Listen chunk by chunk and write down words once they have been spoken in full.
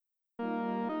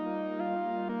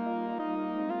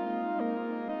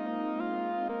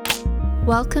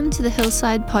Welcome to the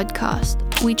Hillside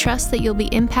podcast. We trust that you'll be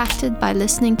impacted by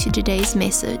listening to today's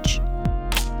message.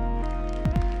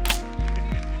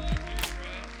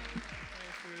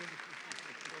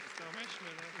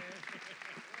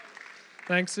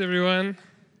 Thanks, everyone.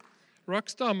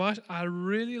 Rockstar I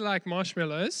really like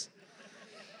marshmallows.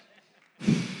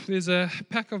 There's a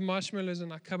pack of marshmallows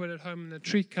in our cupboard at home, in the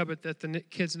treat cupboard, that the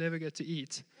kids never get to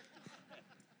eat.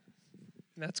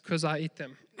 And that's because I eat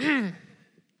them.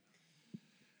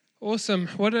 Awesome.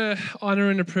 What an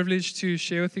honor and a privilege to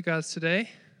share with you guys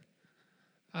today.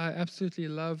 I absolutely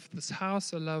love this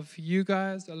house. I love you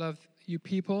guys. I love you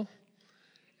people.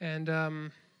 And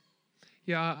I'm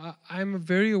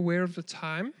very aware of the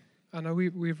time. I know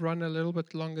we've run a little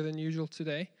bit longer than usual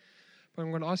today, but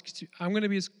I'm going to ask you to, I'm going to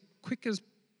be as quick as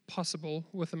possible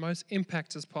with the most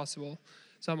impact as possible.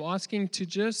 So I'm asking to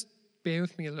just bear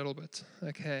with me a little bit.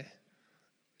 Okay.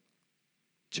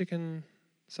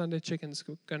 Sunday chicken's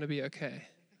going to be okay.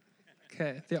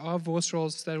 Okay. There are Vorst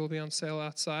rolls that will be on sale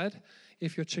outside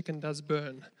if your chicken does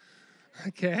burn.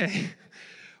 Okay.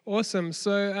 Awesome.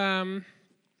 So,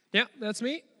 that's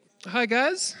me. Hi,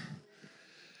 guys.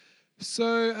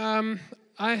 So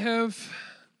I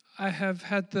have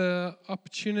had the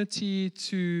opportunity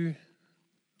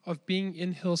of being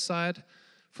in Hillside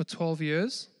for 12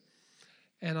 years,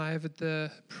 and I have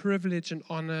the privilege and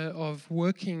honor of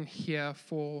working here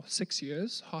for 6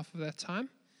 years, half of that time,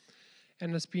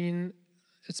 and it's been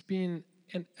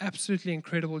an absolutely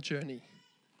incredible journey,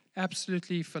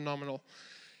 absolutely phenomenal,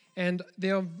 and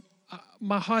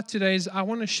my heart today is I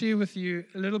want to share with you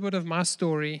a little bit of my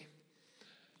story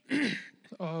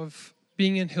of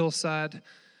being in Hillside.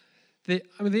 There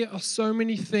are so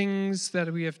many things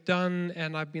that we have done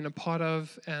and I've been a part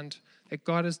of and that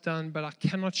God has done, but I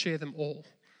cannot share them all.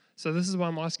 So this is why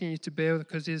I'm asking you to bear with,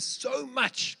 because there's so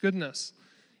much goodness.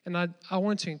 And I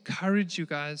want to encourage you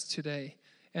guys today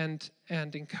and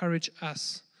encourage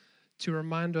us to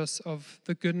remind us of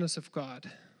the goodness of God.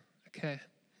 Okay.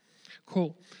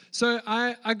 Cool. So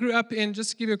I grew up in,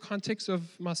 just to give you a context of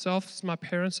myself, it's my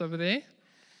parents over there.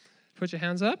 Put your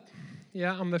hands up.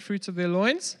 Yeah, I'm the fruits of their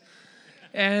loins.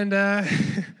 And I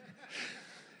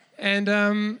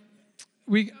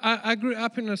grew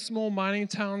up in a small mining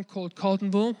town called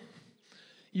Carltonville.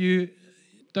 You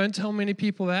don't tell many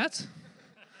people that.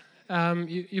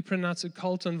 You pronounce it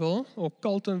Carltonville or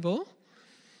Carltonville.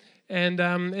 And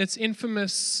it's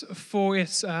infamous for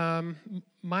its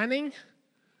mining,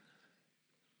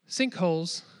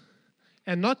 sinkholes,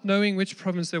 and not knowing which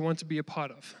province they want to be a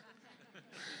part of.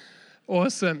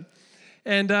 Awesome.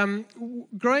 And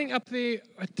growing up there,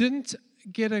 I didn't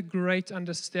get a great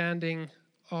understanding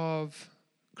of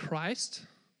Christ.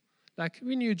 Like,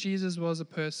 we knew Jesus was a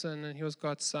person and he was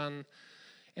God's son,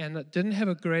 and I didn't have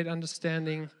a great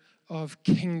understanding of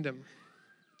kingdom.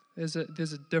 There's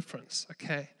a difference,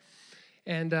 okay?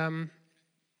 And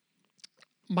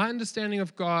my understanding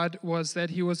of God was that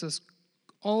he was this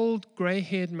old,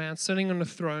 gray-haired man sitting on a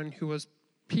throne who was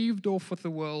peeved off with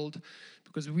the world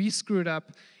because we screwed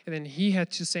up, and then he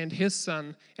had to send his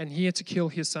son, and he had to kill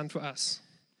his son for us.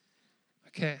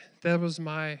 Okay, that was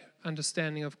my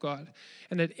understanding of God.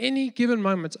 And at any given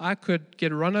moment, I could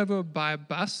get run over by a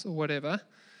bus or whatever,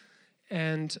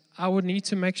 and I would need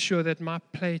to make sure that my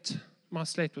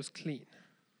slate was clean.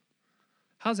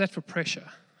 How's that for pressure?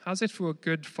 How's that for a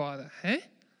good father, hey?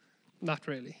 Not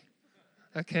really.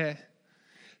 Okay.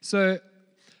 So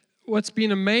what's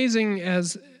been amazing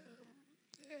as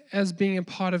being a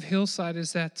part of Hillside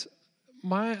is that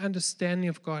my understanding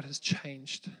of God has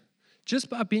changed just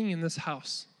by being in this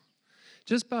house,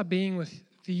 just by being with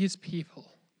these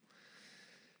people.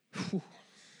 Whew.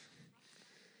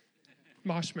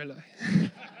 Marshmallow.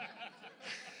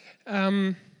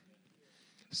 I'm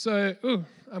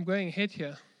going ahead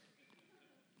here.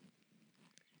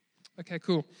 Okay,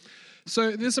 cool.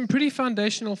 So there's some pretty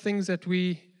foundational things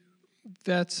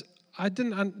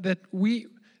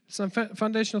some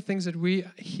foundational things that we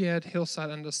here at Hillside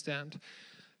understand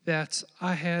that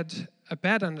I had a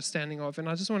bad understanding of, and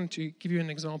I just wanted to give you an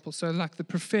example. So like the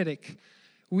prophetic,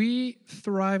 we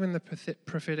thrive in the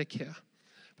prophetic here.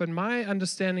 But my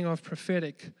understanding of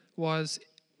prophetic was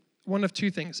one of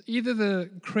two things. Either the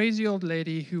crazy old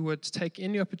lady who would take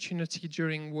any opportunity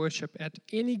during worship at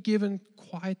any given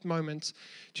quiet moment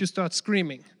to start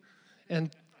screaming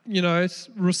and,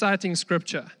 reciting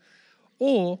scripture.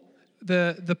 Or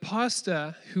the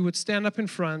pastor who would stand up in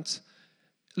front,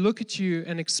 look at you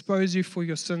and expose you for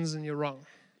your sins and your wrong.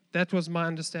 That was my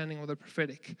understanding of the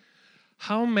prophetic.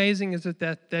 How amazing is it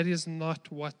that is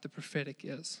not what the prophetic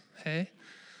is? Hey?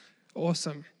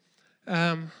 Awesome.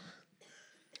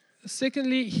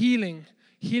 Secondly, healing.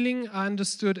 healing I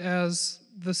understood as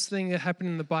this thing that happened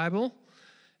in the Bible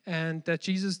and that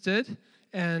Jesus did,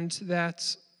 and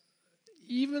that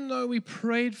even though we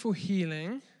prayed for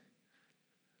healing,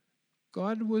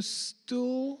 God was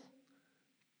still,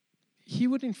 He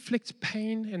would inflict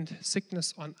pain and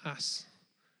sickness on us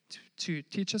to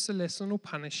teach us a lesson or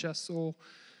punish us.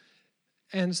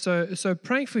 And so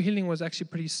praying for healing was actually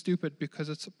pretty stupid, because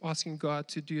it's asking God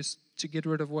to get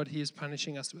rid of what He is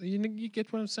punishing us with. You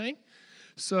get what I'm saying?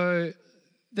 So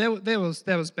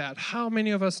that was bad. How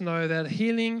many of us know that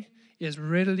healing is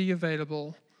readily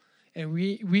available, and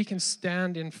we can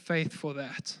stand in faith for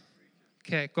that?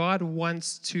 Okay, God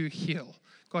wants to heal.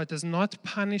 God does not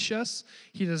punish us.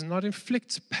 He does not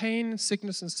inflict pain,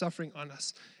 sickness, and suffering on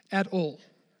us at all.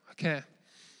 Okay.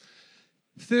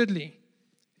 Thirdly,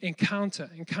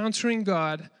 encountering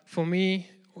God for me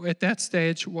at that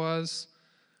stage was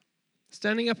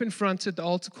standing up in front at the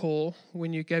altar call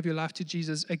when you gave your life to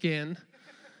Jesus again,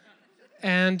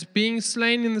 and being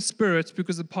slain in the spirit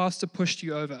because the pastor pushed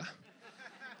you over.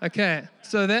 Okay,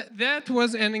 so that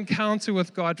was an encounter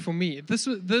with God for me.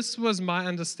 This was my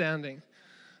understanding.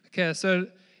 Okay, so,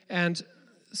 and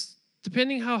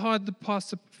depending how hard the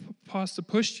pastor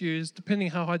pushed you is depending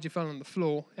how hard you fell on the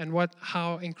floor and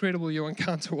how incredible your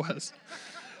encounter was.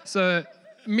 So,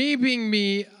 me being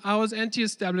me, I was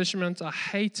anti-establishment. I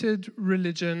hated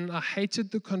religion. I hated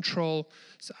the control.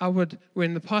 So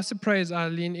when the pastor prays, I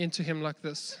lean into him like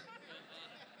this.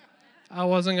 I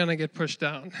wasn't going to get pushed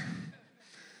down.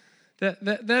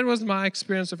 That was my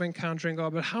experience of encountering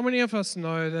God. But how many of us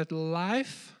know that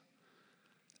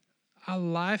our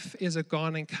life is a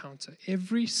God encounter?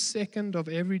 Every second of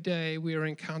every day we are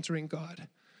encountering God.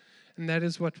 And that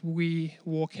is what we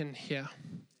walk in here.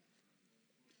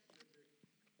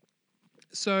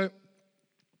 So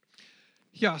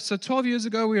 12 years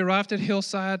ago we arrived at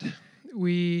Hillside.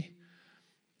 We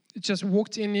just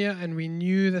walked in here and we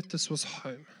knew that this was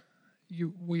home.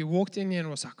 We walked in here and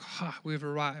was like, we've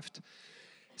arrived.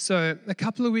 So a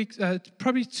couple of weeks, I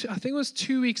think it was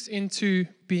 2 weeks into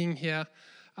being here,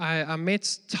 I met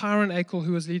Tyron Akel,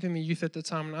 who was leading the youth at the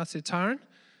time, and I said, Tyron,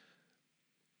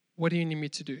 what do you need me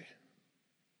to do?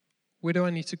 Where do I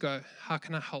need to go? How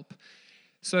can I help?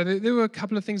 So there were a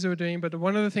couple of things they were doing, but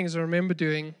one of the things I remember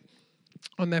doing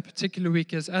on that particular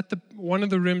week is at one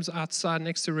of the rooms outside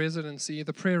next to residency,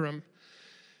 the prayer room,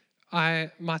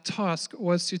 my task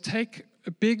was to take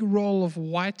a big roll of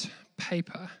white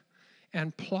paper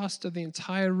and plaster the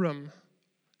entire room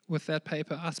with that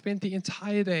paper. I spent the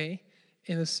entire day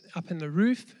up in the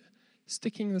roof,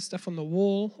 sticking the stuff on the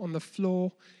wall, on the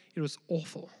floor. It was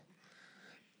awful.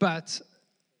 But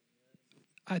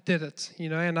I did it,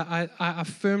 and I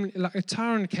firmly,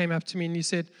 Tyron came up to me and he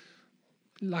said,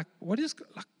 what are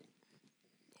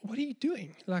you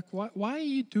doing? Why are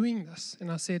you doing this?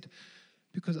 And I said,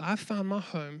 because I found my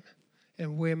home,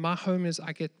 and where my home is,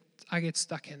 I get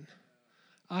stuck in.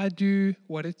 I do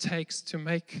what it takes to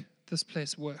make this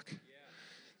place work.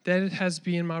 That has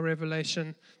been my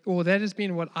revelation, or that has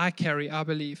been what I carry, I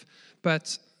believe.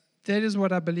 But that is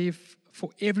what I believe for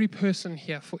every person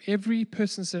here, for every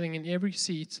person sitting in every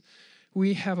seat.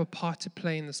 We have a part to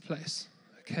play in this place.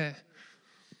 Okay,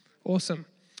 awesome.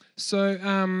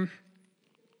 So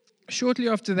shortly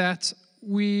after that,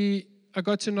 I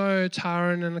got to know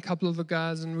Tyron and a couple of the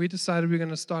guys, and we decided we were going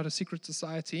to start a secret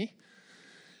society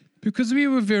because we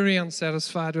were very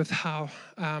unsatisfied with how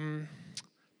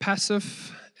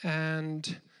passive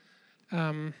and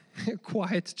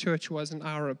quiet church was, in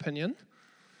our opinion.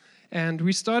 And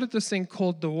we started this thing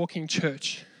called the Walking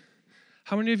Church.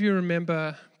 How many of you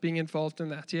remember being involved in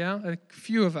that? Yeah, a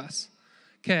few of us.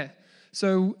 Okay,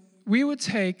 so we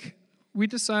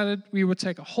decided we would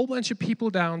take a whole bunch of people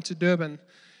down to Durban,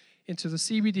 into the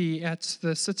CBD at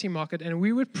the city market, and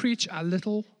we would preach our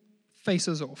little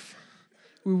faces off.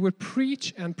 We would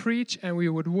preach, and we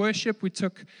would worship. We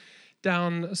took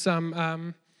down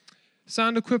some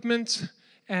sound equipment,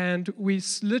 and we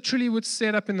literally would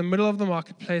set up in the middle of the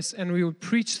marketplace, and we would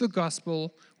preach the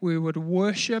gospel. We would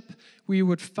worship. We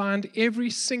would find every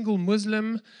single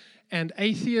Muslim and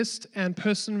atheist and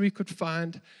person we could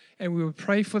find, and we would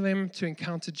pray for them to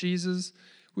encounter Jesus.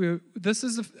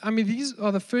 These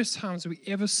are the first times we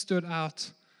ever stood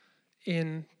out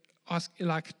in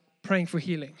praying for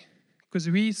healing, because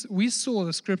we saw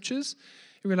the scriptures,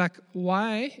 and we're like,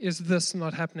 why is this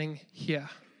not happening here?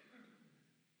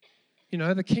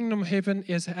 The kingdom of heaven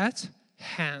is at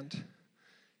hand.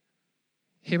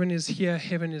 Heaven is here.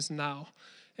 Heaven is now.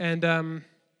 And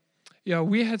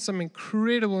we had some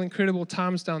incredible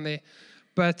times down there.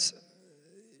 But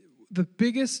the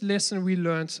biggest lesson we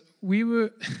learned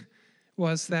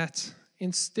was that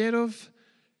instead of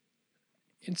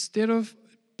instead of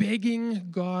begging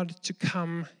God to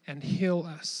come and heal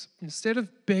us, instead of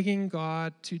begging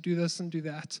God to do this and do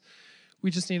that,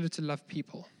 we just needed to love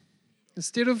people.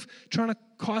 Instead of trying to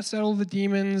cast out all the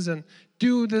demons and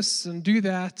do this and do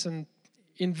that and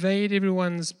invade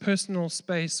everyone's personal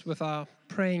space with our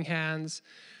praying hands,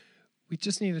 we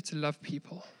just needed to love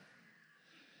people.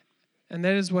 And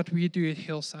that is what we do at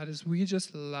Hillside, is we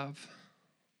just love.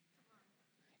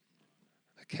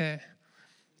 Okay.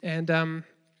 And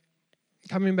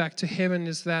coming back to heaven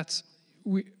is that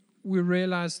we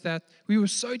realized that we were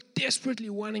so desperately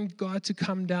wanting God to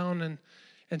come down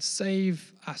and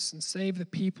save us and save the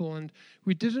people. And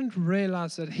we didn't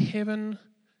realize that heaven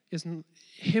is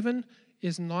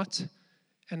not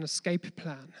an escape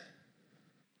plan.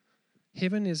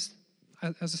 Heaven is,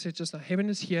 as I said just now, heaven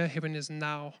is here, heaven is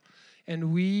now.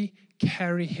 And we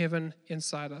carry heaven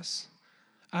inside us.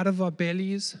 Out of our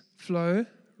bellies flow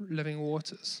living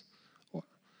waters.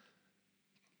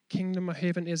 Kingdom of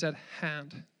heaven is at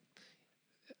hand,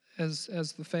 as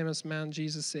the famous man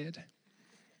Jesus said.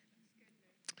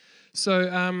 So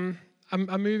I'm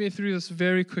moving through this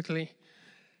very quickly.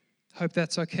 Hope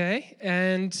that's okay.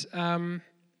 And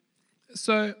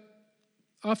so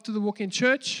after the walk in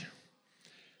church,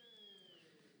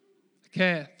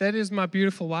 okay, that is my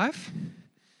beautiful wife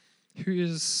who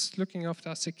is looking after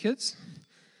our sick kids.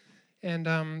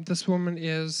 And this woman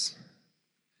is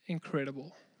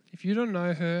incredible. If you don't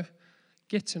know her,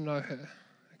 get to know her.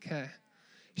 Okay.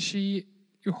 She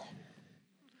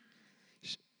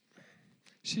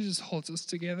just holds us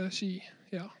together. This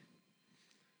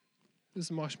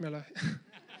is Marshmallow.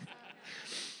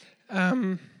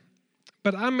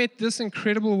 But I met this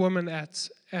incredible woman at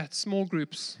small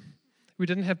groups. We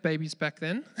didn't have babies back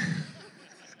then.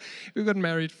 We got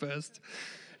married first.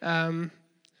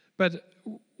 But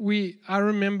I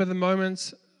remember the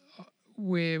moments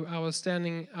where I was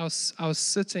sitting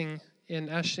in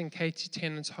Ashley and Katie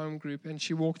Tennant's home group, and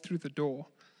she walked through the door.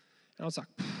 And I was like,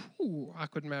 I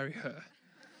could marry her.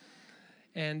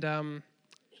 And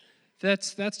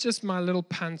that's just my little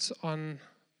punt on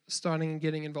starting and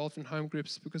getting involved in home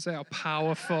groups, because they are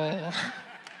powerful.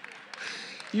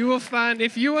 You will find,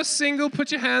 if you are single,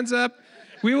 put your hands up.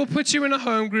 We will put you in a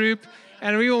home group,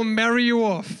 and we will marry you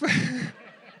off.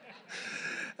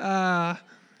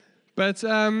 But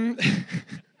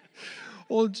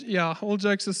all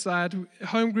jokes aside,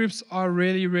 home groups are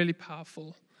really, really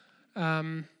powerful.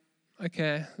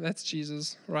 Okay, that's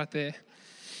Jesus right there.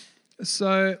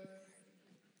 So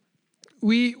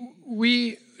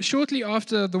we shortly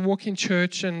after the walk-in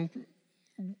church, and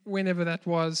whenever that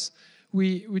was,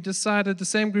 we decided, the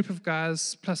same group of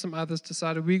guys plus some others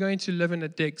decided, we're going to live in a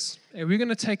digs, and we're going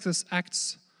to take this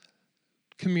Acts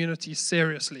community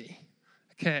seriously.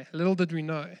 Okay, little did we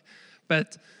know.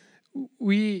 But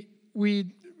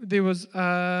there was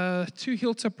 2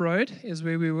 Hilltop Road is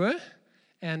where we were,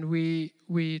 and we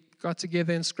got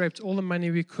together and scraped all the money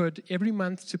we could every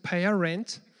month to pay our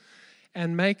rent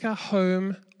and make our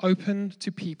home open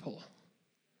to people.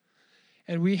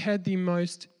 And we had the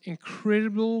most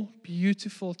incredible,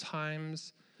 beautiful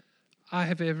times I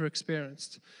have ever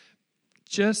experienced,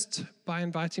 just by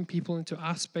inviting people into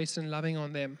our space and loving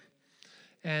on them.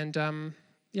 And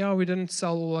we didn't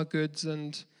sell all our goods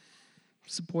and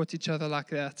support each other like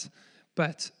that,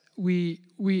 but we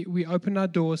opened our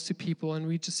doors to people, and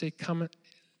we just said, come.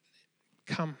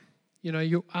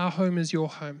 Our home is your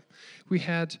home. We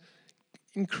had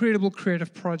incredible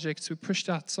creative projects. We pushed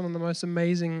out some of the most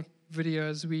amazing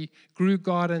videos. We grew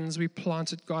gardens. We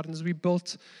planted gardens. We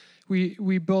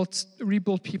rebuilt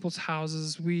people's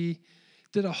houses. We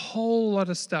did a whole lot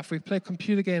of stuff. We played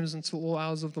computer games until all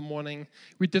hours of the morning.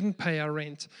 We didn't pay our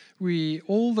rent.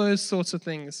 All those sorts of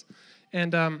things.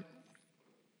 And I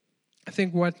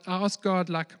think I asked God,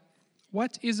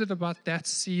 what is it about that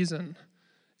season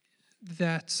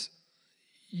that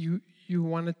you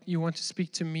want to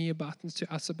speak to me about and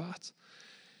to us about?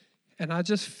 And I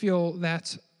just feel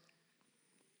that,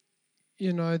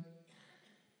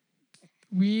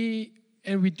 we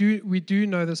do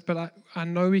know this, but I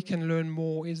know we can learn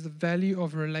more, is the value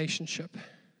of relationship.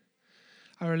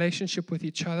 Our relationship with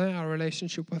each other, our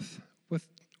relationship with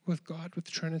God,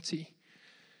 with Trinity.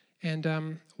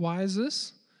 And why is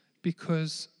this?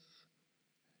 Because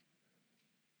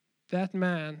that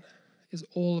man is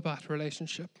all about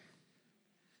relationship.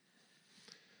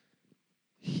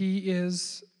 He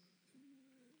is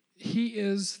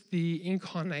the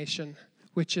incarnation,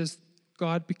 which is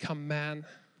God become man.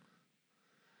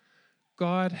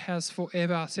 God has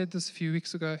forever, I said this a few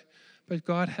weeks ago, but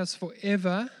God has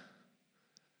forever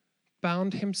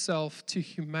bound himself to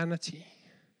humanity,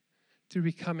 to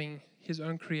becoming his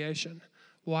own creation.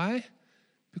 Why?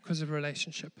 Because of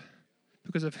relationship,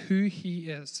 because of who He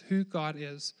is, who God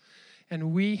is.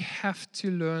 And we have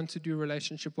to learn to do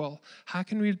relationship well. How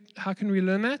can we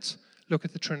learn that? Look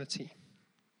at the Trinity.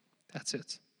 That's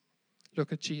it.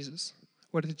 Look at Jesus.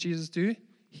 What did Jesus do?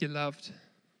 He loved.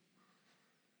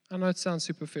 I know it sounds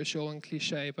superficial and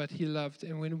cliche, but He loved.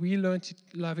 And when we learn to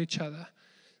love each other,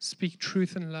 speak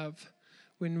truth in love,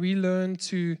 when we learn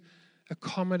to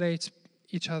accommodate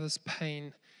each other's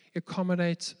pain,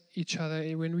 accommodate each other,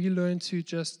 and when we learn to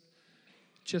just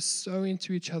sow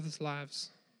into each other's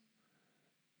lives,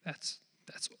 that's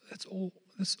all.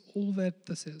 That's all that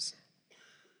this is.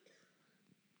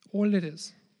 All it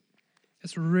is.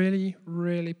 It's really,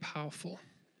 really powerful.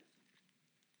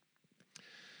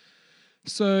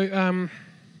 So,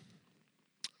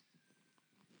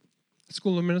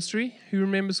 School of Ministry. Who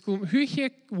remembers school? Who here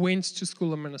went to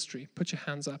School of Ministry? Put your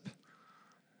hands up.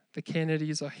 The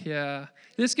Kennedys are here.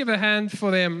 Let's give a hand for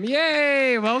them.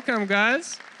 Yay! Welcome,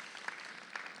 guys.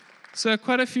 So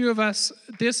quite a few of us,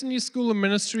 Destiny School of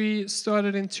Ministry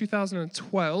started in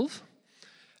 2012.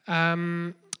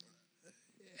 And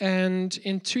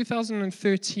in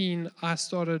 2013, I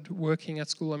started working at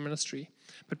School of Ministry.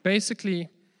 But basically,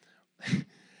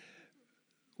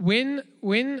 when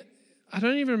I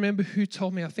don't even remember who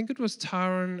told me, I think it was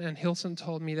Tyron and Hilton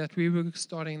told me that we were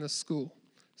starting this school.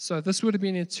 So this would have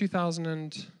been in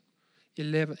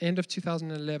 2011, end of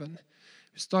 2011.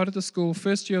 We started the school,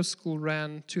 first year of school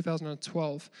ran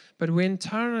 2012. But when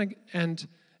Tyron and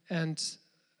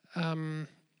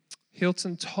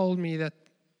Hilton told me that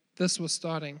this was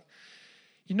starting,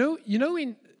 you know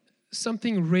when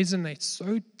something resonates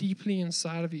so deeply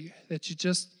inside of you that you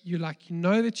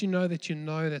know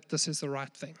that this is the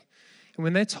right thing. And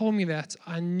when they told me that,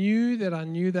 I knew that I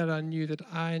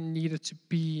needed to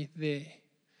be there,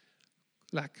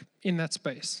 like in that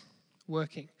space,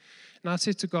 working. And I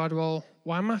said to God, well,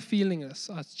 why am I feeling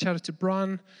this? I chatted to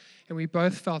Brian, and we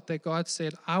both felt that God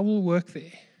said, I will work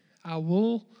there. I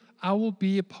will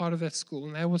be a part of that school.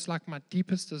 And that was like my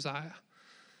deepest desire.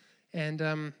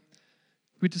 And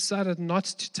we decided not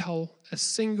to tell a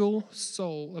single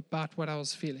soul about what I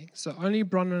was feeling. So only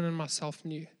Bronwyn and myself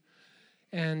knew.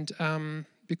 And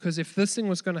because if this thing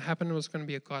was going to happen, it was going to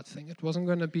be a God thing. It wasn't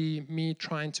going to be me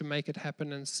trying to make it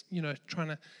happen and, trying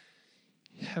to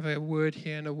have a word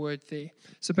here and a word there.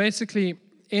 So basically,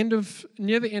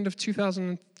 near the end of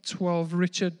 2012,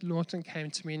 Richard Lawton came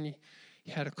to me and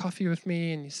he had a coffee with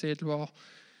me and he said, well,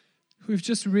 we've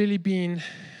just really been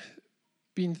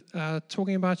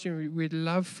talking about you. We'd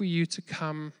love for you to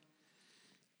come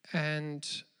and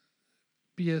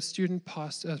be a student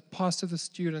pastor the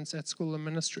students at School of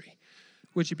Ministry.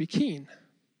 Would you be keen?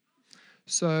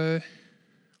 So,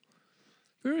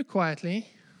 very quietly,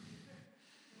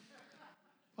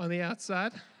 on the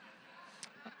outside,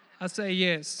 I say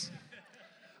yes.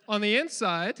 On the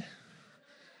inside,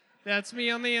 that's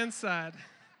me on the inside.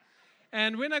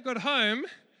 And when I got home,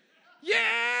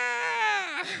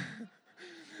 yeah!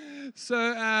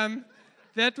 So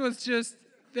that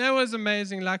was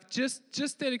amazing. Like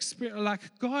just that experience. Like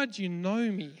God, you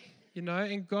know me,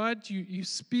 and God, you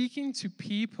speaking to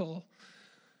people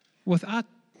without,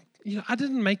 I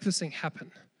didn't make this thing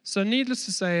happen. So needless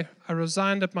to say, I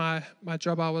resigned at my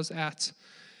job I was at,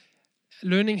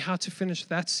 learning how to finish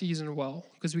that season well,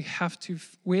 because we have to,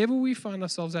 wherever we find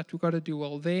ourselves at, we've got to do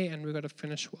well there, and we've got to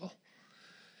finish well.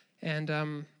 And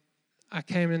I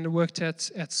came in and worked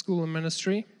at School of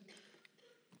Ministry.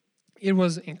 It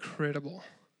was incredible.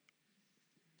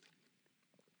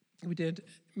 We did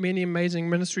many amazing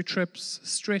ministry trips,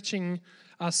 stretching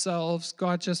ourselves.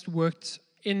 God just worked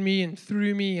in me and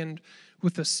through me and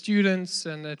with the students,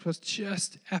 and it was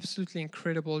just absolutely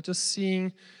incredible, just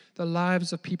seeing the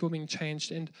lives of people being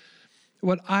changed. And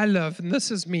what I love, and this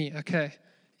is me, okay,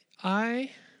 I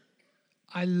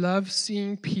love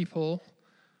seeing people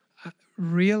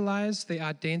realize their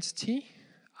identity.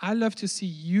 I love to see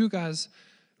you guys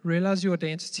realize your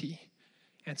identity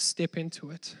and step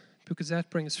into it, because that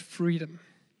brings freedom.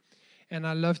 And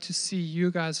I love to see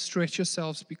you guys stretch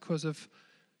yourselves because of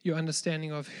your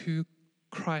understanding of who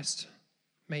Christ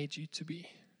made you to be.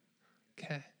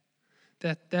 Okay.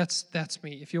 That's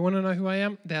me. If you want to know who I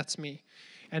am, that's me.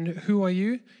 And who are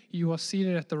you? You are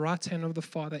seated at the right hand of the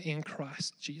Father in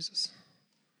Christ Jesus.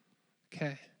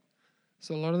 Okay.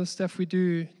 So a lot of the stuff we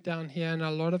do down here, and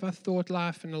a lot of our thought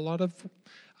life and a lot of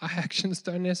our actions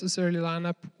don't necessarily line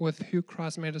up with who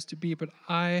Christ made us to be, but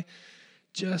I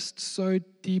just so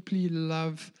deeply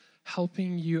love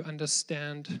helping you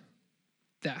understand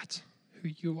that, who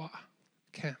you are.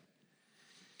 Okay.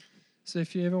 So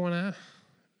if you ever want to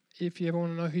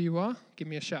know who you are, give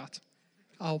me a shout.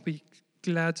 I'll be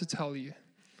glad to tell you.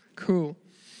 Cool.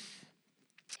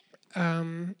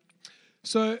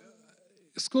 So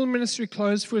school ministry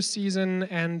closed for a season,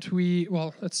 and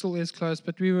it still is closed,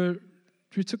 but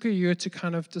we took a year to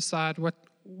kind of decide what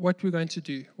we're going to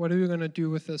do. What are we going to do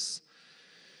with this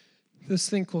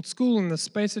thing called school and the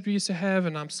space that we used to have,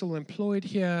 and I'm still employed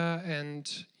here, and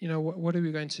what are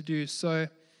we going to do? So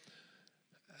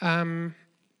the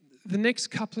next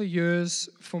couple of years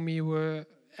for me were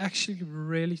actually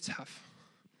really tough.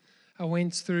 I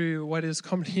went through what is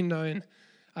commonly known,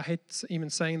 I hate even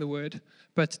saying the word,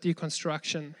 but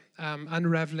deconstruction,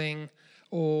 unraveling,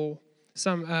 or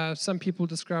some people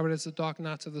describe it as the dark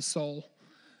night of the soul.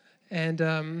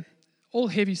 And all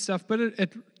heavy stuff, but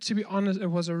it to be honest, it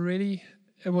was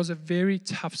a very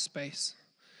tough space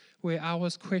where I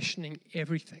was questioning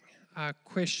everything. I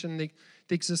questioned the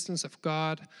existence of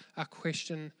God. I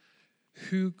questioned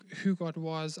who God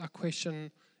was. I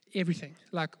questioned everything.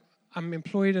 Like, I'm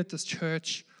employed at this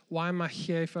church. Why am I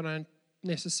here if I don't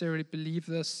necessarily believe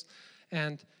this?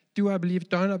 And do I believe?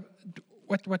 Don't I?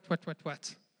 What?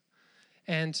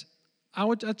 And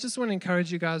I just want to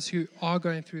encourage you guys who are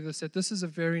going through this, that this is a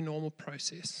very normal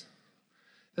process.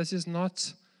 This is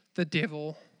not the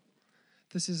devil.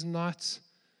 This is not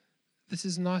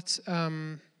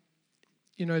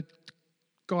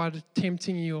God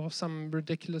tempting you or some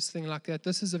ridiculous thing like that.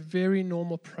 This is a very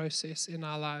normal process in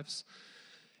our lives,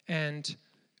 and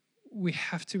we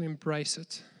have to embrace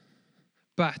it.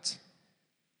 But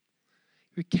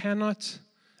we cannot,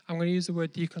 I'm going to use the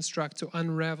word deconstruct, or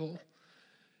unravel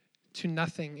to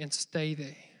nothing and stay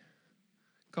there.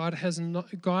 That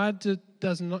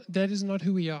is not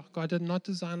who we are. God did not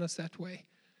design us that way.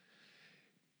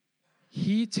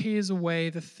 He tears away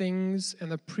the things and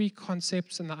the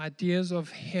preconcepts and the ideas of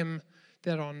Him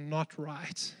that are not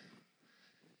right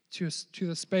to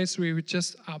the space where we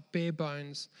just are bare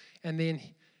bones, and then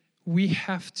we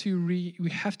have to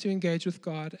engage with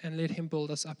God and let Him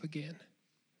build us up again.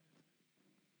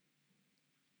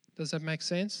 Does that make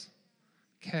sense?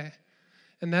 Okay.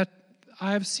 And that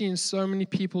I've seen so many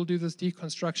people do this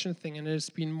deconstruction thing, and it has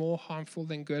been more harmful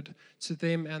than good to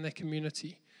them and their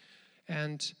community.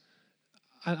 And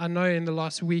I know in the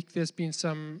last week there's been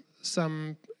some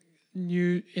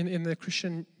new, in the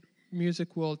Christian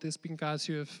music world, there's been guys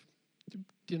who have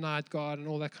denied God and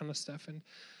all that kind of stuff. And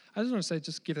I just want to say,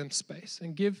 just give them space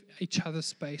and give each other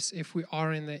space if we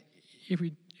are in there, if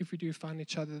we do find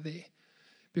each other there.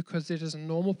 Because it is a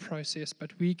normal process,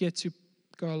 but we get to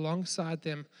go alongside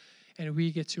them, and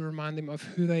we get to remind them of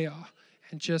who they are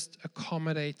and just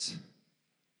accommodate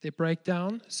their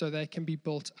breakdown so they can be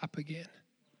built up again.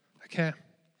 Okay?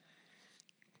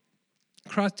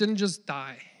 Christ didn't just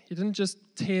die. He didn't just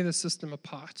tear the system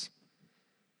apart.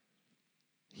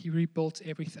 He rebuilt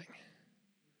everything.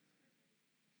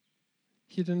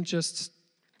 He didn't just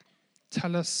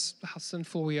tell us how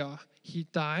sinful we are. He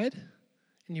died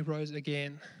and He rose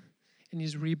again. And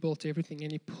He's rebuilt everything,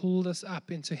 and He pulled us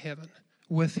up into heaven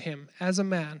with Him as a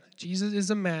man. Jesus is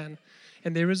a man,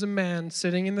 and there is a man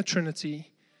sitting in the Trinity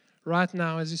right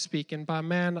now as you speak. And by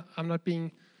man, I'm not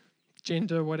being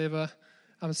gender, whatever.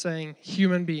 I'm saying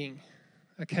human being.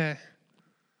 Okay.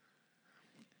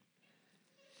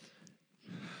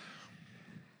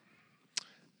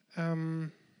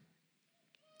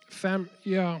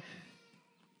 Yeah.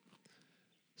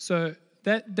 So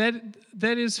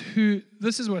that is who.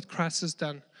 This is what Christ has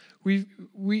done. We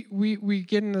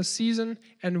get in a season,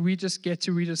 and we just get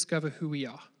to rediscover who we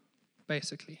are,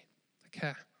 basically.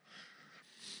 Okay.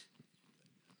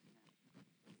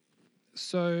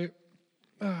 So,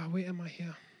 where am I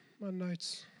here? My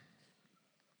notes.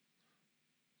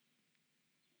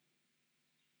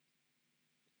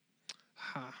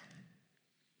 Are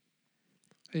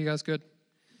you guys good?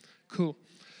 Cool.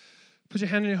 Put your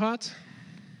hand on your heart.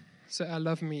 Say, I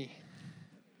love me.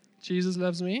 Jesus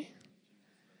loves me.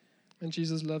 And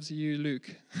Jesus loves you, Luke.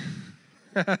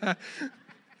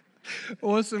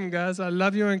 Awesome, guys. I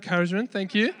love your encouragement.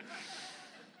 Thank you.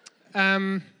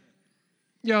 So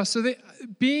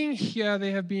being here,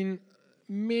 there have been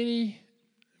many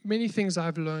things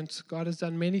I've learned. God has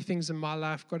done many things in my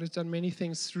life. God has done many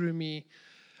things through me.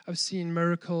 I've seen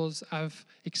miracles. I've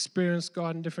experienced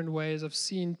God in different ways. I've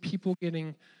seen people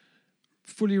getting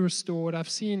fully restored. I've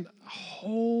seen a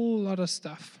whole lot of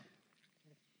stuff.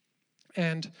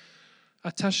 And I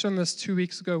touched on this 2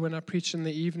 weeks ago when I preached in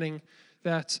the evening,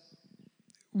 that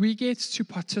we get to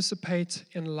participate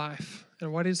in life.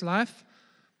 And what is life?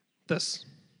 This.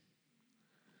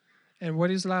 And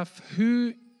what is life?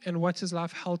 Who and what is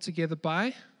life held together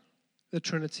by? The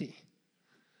Trinity.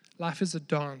 Life is a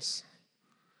dance.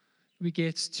 We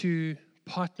get to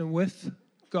partner with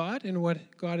God and what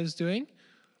God is doing,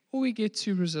 or we get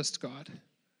to resist God.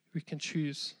 We can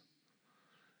choose.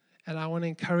 And I want to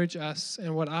encourage us,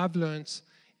 and what I've learned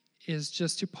is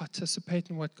just to participate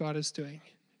in what God is doing.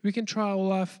 We can try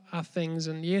all our things,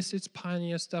 and yes, it's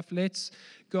pioneer stuff. Let's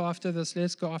go after this,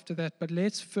 let's go after that, but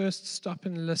let's first stop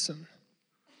and listen.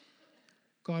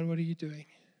 God, what are you doing?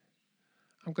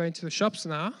 I'm going to the shops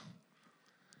now.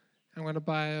 I'm going to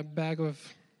buy a bag of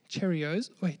Cheerios.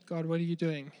 Wait, God, what are you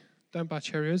doing? Don't buy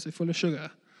Cheerios, they're full of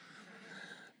sugar.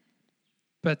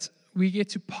 But we get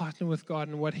to partner with God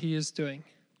in what He is doing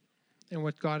and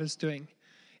what God is doing.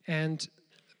 And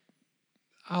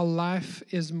our life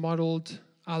is modeled,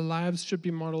 our lives should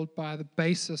be modeled by the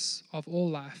basis of all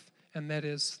life, and that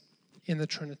is in the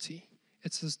Trinity.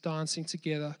 It's this dancing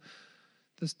together,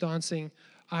 this dancing,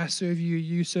 I serve you,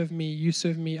 you serve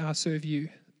me, I serve you.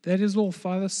 That is all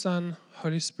Father, Son,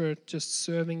 Holy Spirit just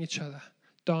serving each other,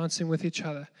 dancing with each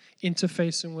other,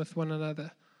 interfacing with one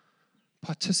another,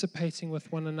 participating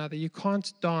with one another. You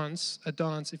can't dance a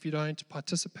dance if you don't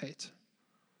participate.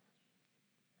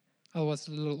 Otherwise, it's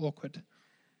a little awkward.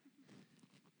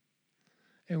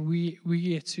 And we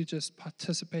get to just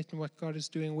participate in what God is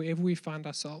doing wherever we find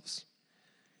ourselves.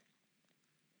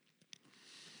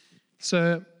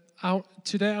 So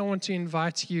today I want to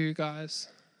invite you guys.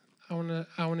 I want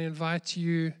to invite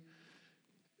you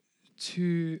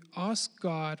to ask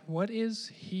God, what is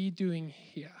He doing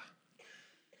here?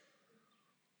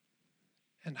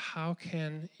 And how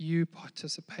can you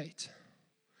participate?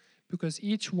 Because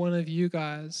each one of you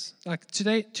guys, like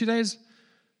today's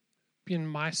been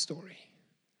my story,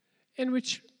 in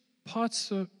which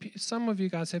some of you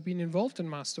guys have been involved in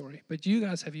my story, but you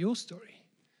guys have your story.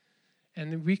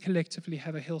 And we collectively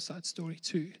have a Hillside story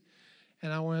too.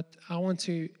 And I want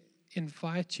to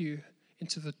invite you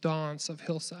into the dance of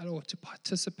Hillside, or to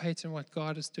participate in what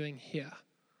God is doing here.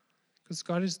 Because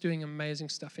God is doing amazing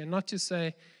stuff here. Not to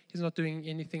say He's not doing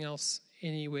anything else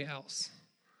anywhere else,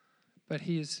 but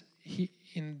He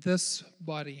in this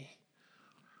body.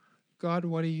 God,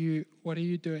 what are you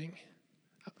doing?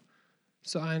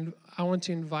 So I want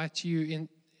to invite you in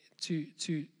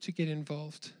to get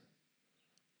involved.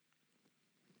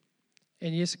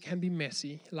 And yes, it can be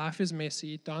messy. Life is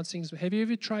messy. Have you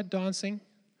ever tried dancing?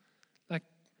 Like,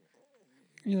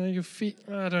 your feet,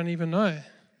 I don't even know.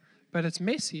 But it's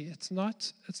messy. It's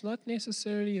not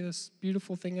necessarily this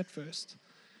beautiful thing at first.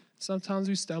 Sometimes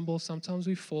we stumble, sometimes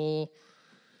we fall.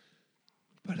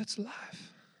 But it's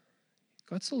life.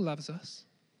 God still loves us.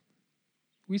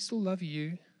 We still love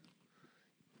you.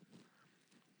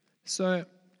 So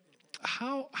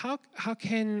how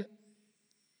can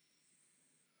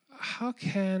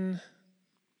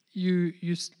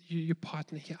you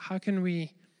partner here? How can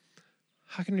we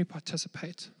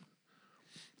participate?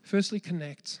 Firstly,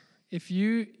 connect. If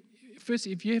you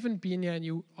haven't been here and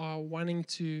you are wanting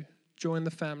to join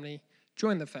the family,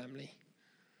 join the family.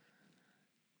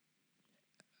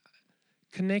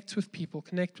 Connect with people,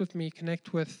 connect with me,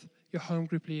 connect with your home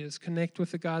group leaders, connect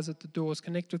with the guys at the doors,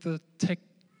 connect with the tech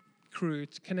crew,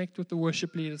 connect with the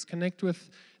worship leaders, connect with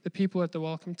the people at the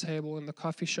welcome table in the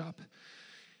coffee shop.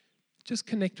 Just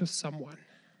connect with someone.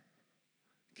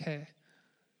 Okay.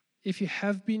 If you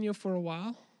have been here for a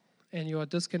while and you are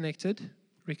disconnected,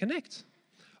 reconnect.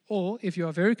 Or if you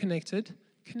are very connected,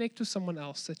 connect with someone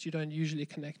else that you don't usually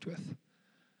connect with.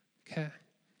 Okay.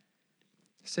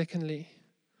 Secondly,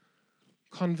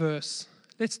 converse.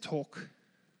 Let's talk.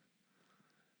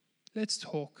 Let's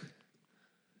talk.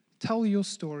 Tell your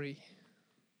story.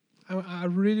 I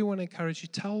really want to encourage you.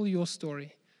 Tell your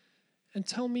story. And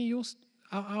tell me yours.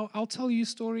 I'll tell you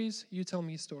stories. You tell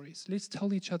me stories. Let's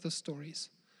tell each other stories.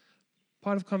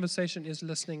 Part of conversation is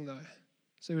listening, though.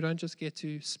 So we don't just get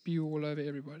to spew all over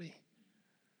everybody.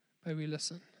 But we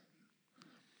listen.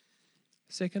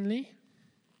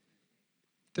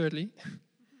 Thirdly,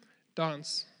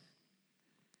 dance.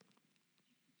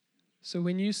 So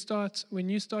when you start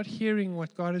hearing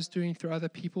what God is doing through other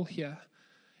people here,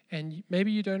 and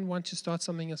maybe you don't want to start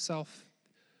something yourself,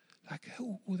 like,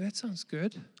 oh, that sounds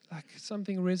good. Like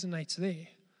something resonates there.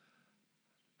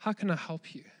 How can I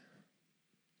help you?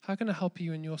 How can I help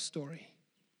you in your story?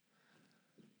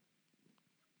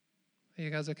 Are you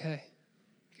guys okay?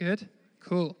 Good?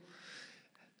 Cool.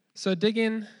 So dig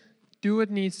in, do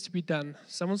what needs to be done.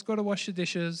 Someone's got to wash the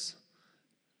dishes.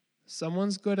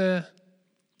 Someone's got to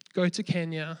go to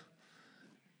Kenya.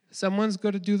 Someone's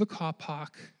got to do the car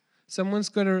park. Someone's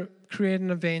got to create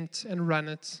an event and run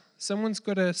it. Someone's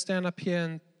got to stand up here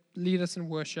and lead us in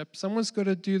worship. Someone's got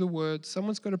to do the word.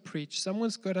 Someone's got to preach.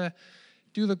 Someone's got to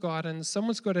do the garden.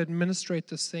 Someone's got to administrate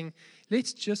this thing.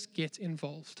 Let's just get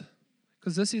involved,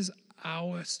 because this is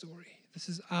our story. This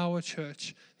is our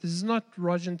church. This is not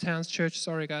Roger and Town's church.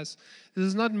 Sorry, guys. This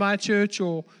is not my church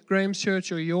or Graham's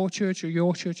church or your church or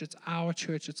your church. It's our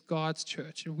church. It's God's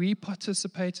church. And we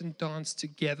participate and dance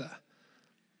together.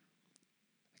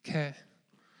 Okay.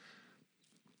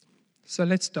 So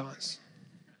let's dance.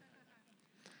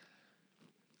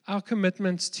 Our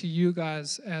commitment to you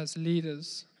guys as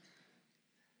leaders,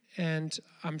 and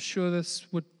I'm sure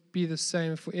this would be the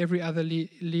same for every other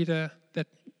leader that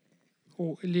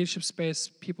or leadership space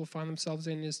people find themselves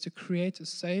in, is to create a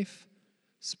safe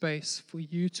space for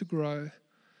you to grow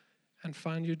and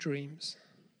find your dreams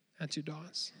and to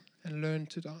dance and learn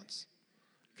to dance.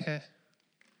 Okay.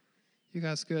 You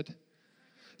guys good?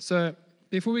 So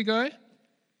before we go,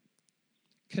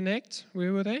 connect.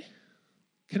 Where were they?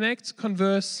 Connect,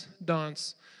 converse,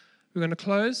 dance. We're going to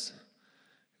close.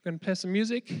 We're going to play some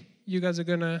music. You guys are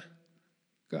going to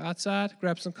go outside,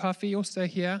 grab some coffee, or stay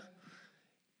here.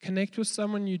 Connect with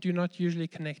someone you do not usually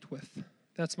connect with.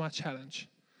 That's my challenge.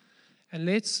 And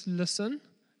let's listen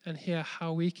and hear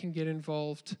how we can get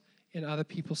involved in other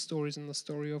people's stories and the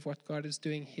story of what God is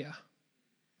doing here.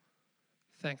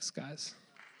 Thanks, guys.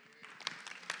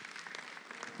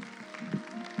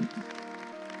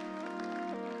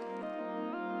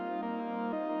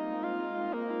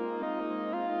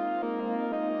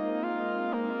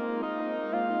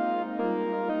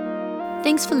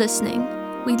 Thanks for listening.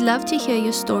 We'd love to hear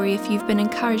your story if you've been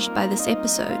encouraged by this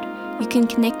episode. You can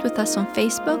connect with us on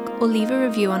Facebook or leave a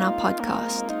review on our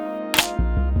podcast.